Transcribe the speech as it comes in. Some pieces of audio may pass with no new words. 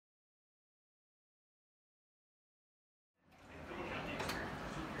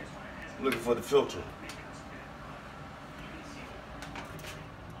Looking for the filter.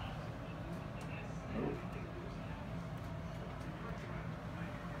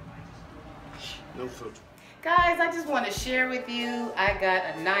 No filter. Guys, I just want to share with you, I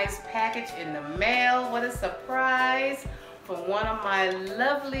got a nice package in the mail. What a surprise from one of my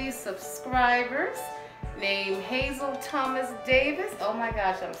lovely subscribers named Hazel Thomas Davis. Oh my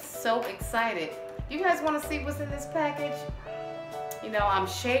gosh, I'm so excited. You guys want to see what's in this package? You know, I'm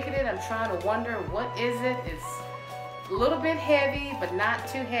shaking it. I'm trying to wonder what is it. It's a little bit heavy, but not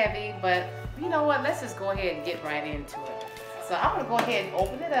too heavy. But you know what? Let's just go ahead and get right into it. So I'm going to go ahead and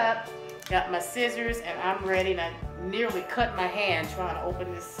open it up. Got my scissors and I'm ready. And I nearly cut my hand trying to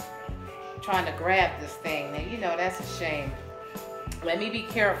open this, trying to grab this thing. Now, you know, that's a shame. Let me be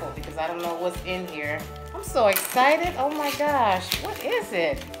careful because I don't know what's in here. I'm so excited. Oh my gosh. What is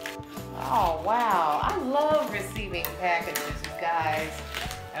it? Oh, wow. I love receiving packages, you guys.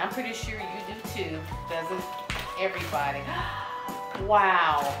 And I'm pretty sure you do too. Doesn't everybody?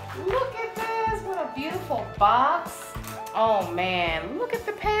 Wow. Look at this. What a beautiful box. Oh, man. Look at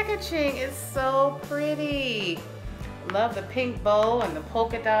the packaging. It's so pretty. Love the pink bow and the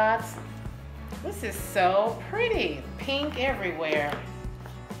polka dots. This is so pretty. Pink everywhere.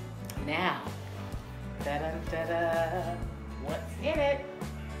 Now, da-da-da-da. What's in it?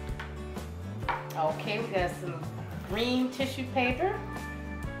 Okay, we got some green tissue paper.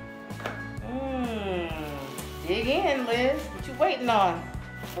 Dig in, Liz. What you waiting on?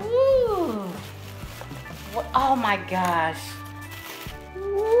 Ooh. What? Oh my gosh.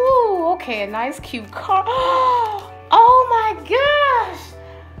 Ooh, okay, a nice cute card. Oh my gosh.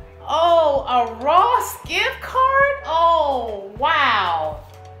 Oh, a Ross gift card? Oh, wow.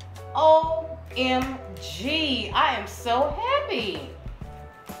 OMG. I am so happy.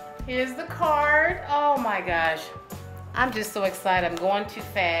 Here's the card. Oh my gosh. I'm just so excited. I'm going too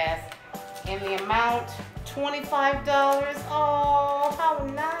fast. And the amount, $25. Oh, how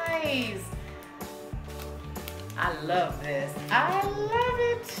nice. I love this. I love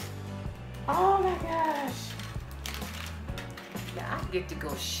it. Oh my gosh. Now I get to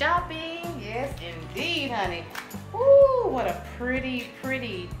go shopping. Yes, indeed, honey. Ooh, what a pretty,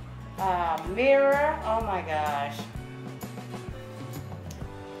 pretty mirror. Oh my gosh.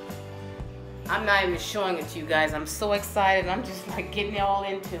 I'm not even showing it to you guys. I'm so excited. I'm just like getting all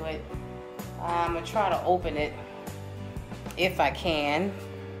into it. I'm gonna try to open it if I can.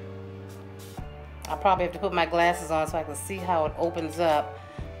 I probably have to put my glasses on so I can see how it opens up.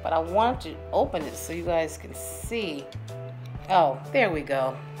 But I want to open it so you guys can see. Oh, there we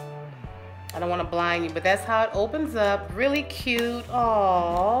go. I don't want to blind you, but that's how it opens up. Really cute.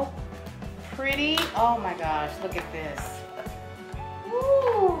 Oh, pretty. Oh my gosh, look at this.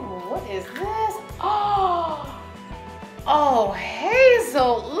 Ooh, what is this? Oh,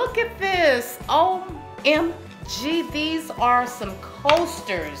 Hazel, look at this. OMG, these are some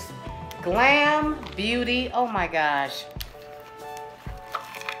coasters. Glam Beauty. Oh my gosh.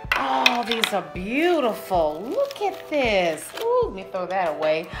 Oh, these are beautiful. Look at this. Ooh, let me throw that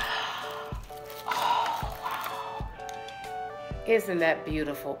away. Oh, wow. Isn't that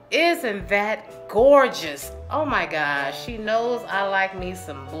beautiful? Isn't that gorgeous? Oh my gosh. She knows I like me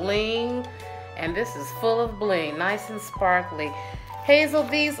some bling. And this is full of bling. Nice and sparkly. Hazel,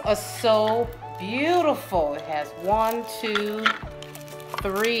 these are so beautiful. It has 1, 2,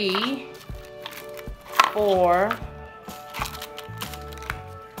 3, 4.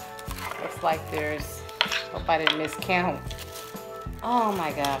 Looks like there's, hope I didn't miscount. Oh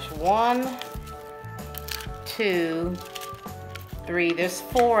my gosh, 1, 2, 3. There's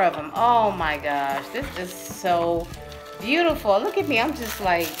 4 of them. Oh my gosh, this is so beautiful. Look at me, I'm just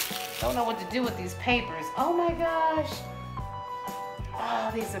like, don't know what to do with these papers. Oh my gosh.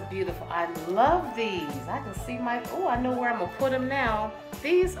 Oh, these are beautiful. I love these. I can see my, oh, I know where I'm gonna put them now.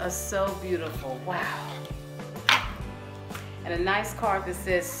 These are so beautiful. Wow. And a nice card that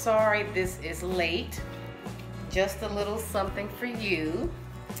says, sorry, this is late. Just a little something for you.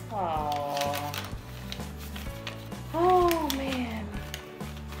 Oh. Oh, man.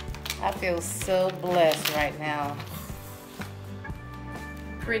 I feel so blessed right now.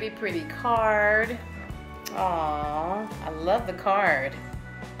 Pretty, pretty card. Aww, I love the card.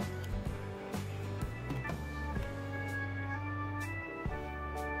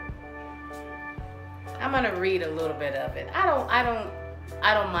 I'm gonna read a little bit of it. I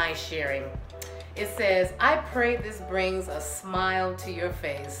don't mind sharing. It says, I pray this brings a smile to your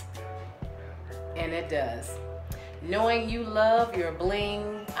face. And it does. Knowing you love your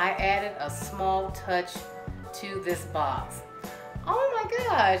bling, I added a small touch to this box. Oh my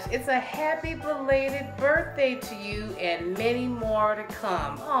gosh, it's a happy belated birthday to you and many more to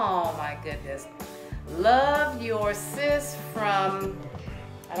come. Oh my goodness. Love your sis from,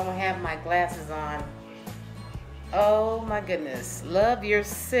 I don't have my glasses on. Oh my goodness. Love your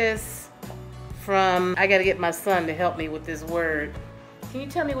sis from, I gotta get my son to help me with this word. Can you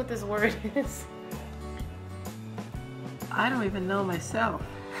tell me what this word is? I don't even know myself.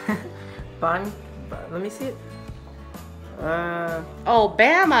 Let me see it. Oh,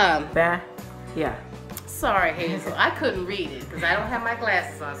 Bama. Yeah. Sorry, Hazel. I couldn't read it because I don't have my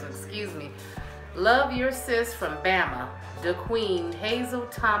glasses on, so excuse me. Love your sis from Bama, the Queen, Hazel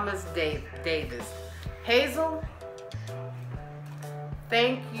Thomas Davis. Hazel,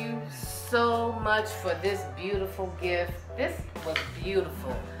 thank you so much for this beautiful gift. This was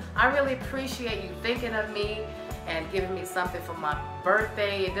beautiful. I really appreciate you thinking of me and giving me something for my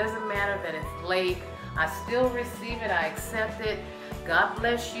birthday. It doesn't matter that it's late. I still receive it. I accept it. God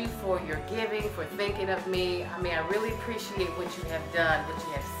bless you for your giving, for thinking of me. I mean, I really appreciate what you have done, what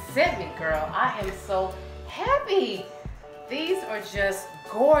you have sent me, girl. I am so happy. These are just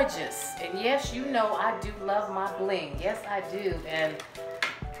gorgeous. And yes, you know I do love my bling. Yes, I do. And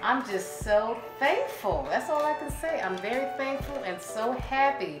I'm just so thankful. That's all I can say. I'm very thankful and so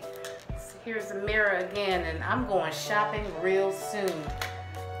happy. Here's the mirror again, and I'm going shopping real soon.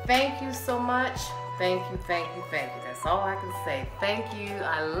 Thank you so much. Thank you, thank you, thank you. That's all I can say. Thank you.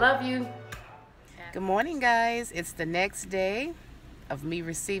 I love you. Good morning, guys. It's the next day of me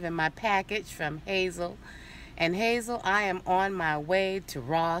receiving my package from Hazel. And Hazel, I am on my way to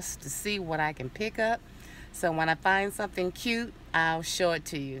Ross to see what I can pick up. So when I find something cute, I'll show it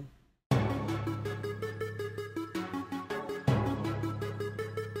to you.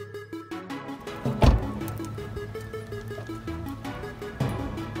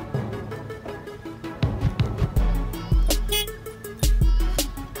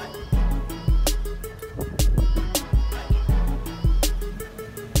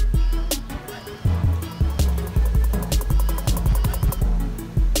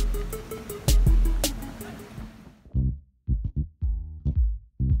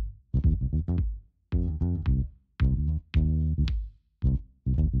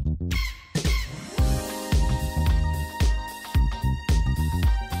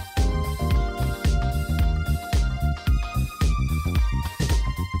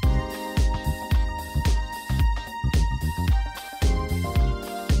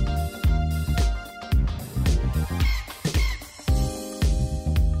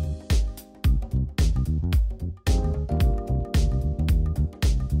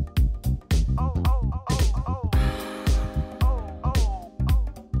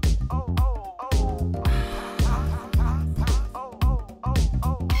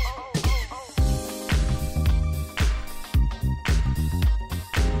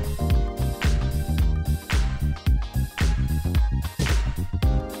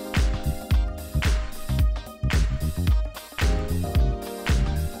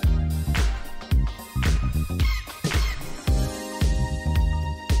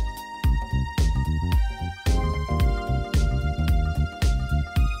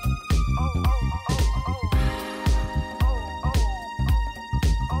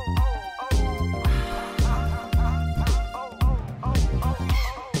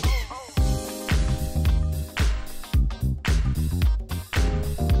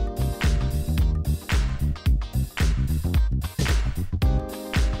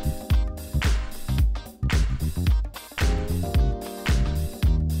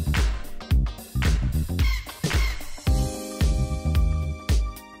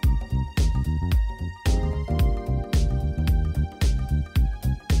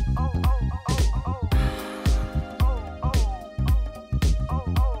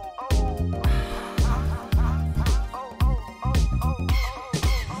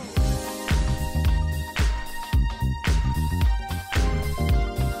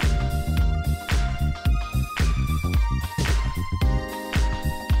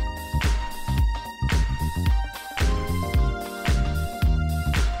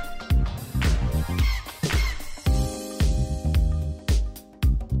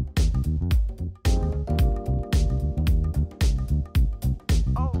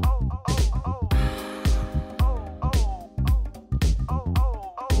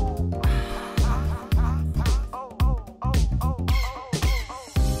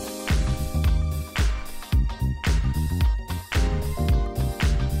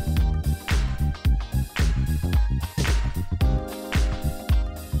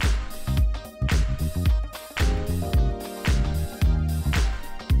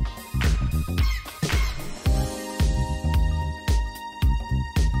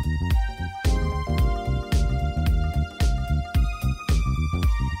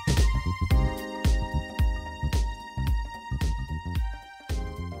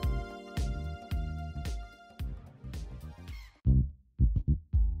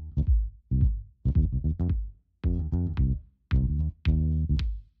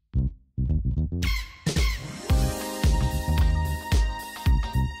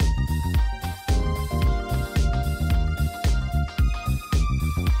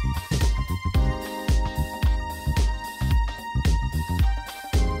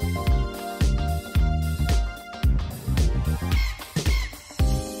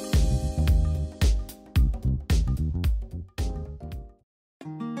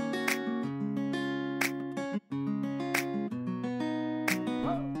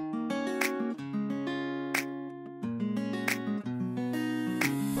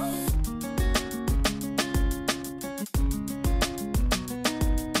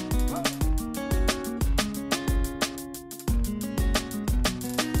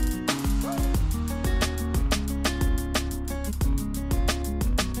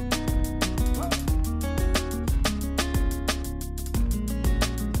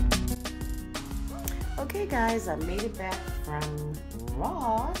 Okay guys, I made it back from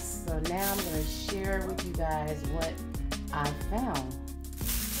Ross. So now I'm going to share with you guys what I found.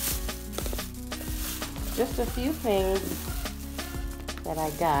 Just a few things that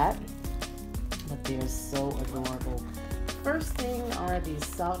I got, but they're so adorable. First thing are these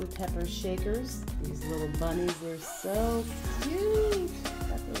salt and pepper shakers. These little bunnies, they're so cute. I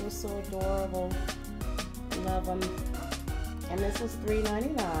thought they were so adorable. Love them. And this was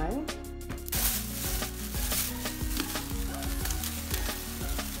 $3.99.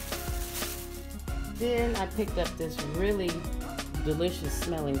 Then I picked up this really delicious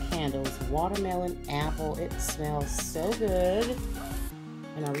smelling candles. Watermelon apple. It smells so good.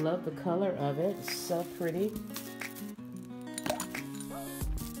 And I love the color of it. It's so pretty.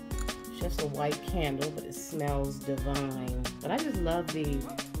 Just a white candle, but it smells divine. But I just love the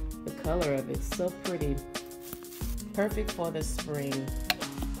color of it. It's so pretty. Perfect for the spring.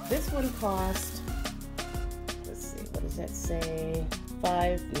 This one cost, let's see, what does that say?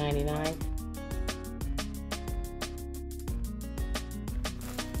 $5.99.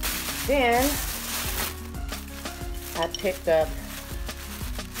 Then I picked up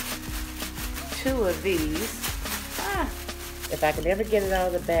 2 of these. If I can ever get it out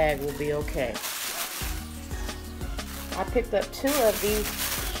of the bag, we'll be okay. I picked up 2 of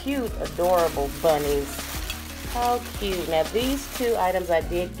these cute, adorable bunnies. How cute. Now these 2 items I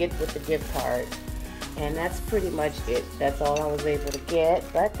did get with the gift card. And that's pretty much it. That's all I was able to get,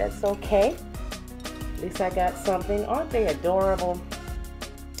 but that's okay. At least I got something. Aren't they adorable?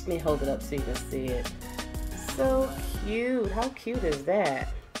 Let me hold it up so you can see it. So cute. How cute is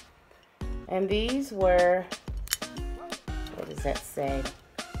that? And these were, what does that say?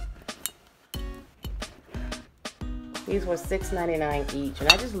 These were $6.99 each, and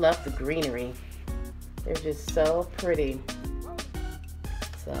I just love the greenery. They're just so pretty.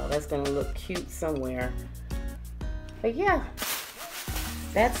 So that's gonna look cute somewhere. But yeah,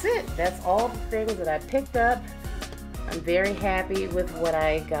 that's it. That's all the things that I picked up. I'm very happy with what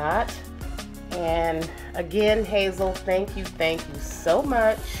I got. And again, Hazel, thank you so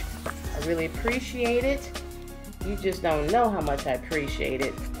much. I really appreciate it. You just don't know how much I appreciate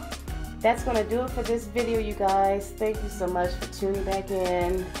it. That's going to do it for this video, you guys. Thank you so much for tuning back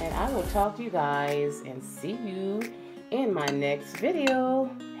in. And I will talk to you guys and see you in my next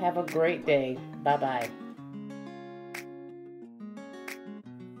video. Have a great day. Bye-bye.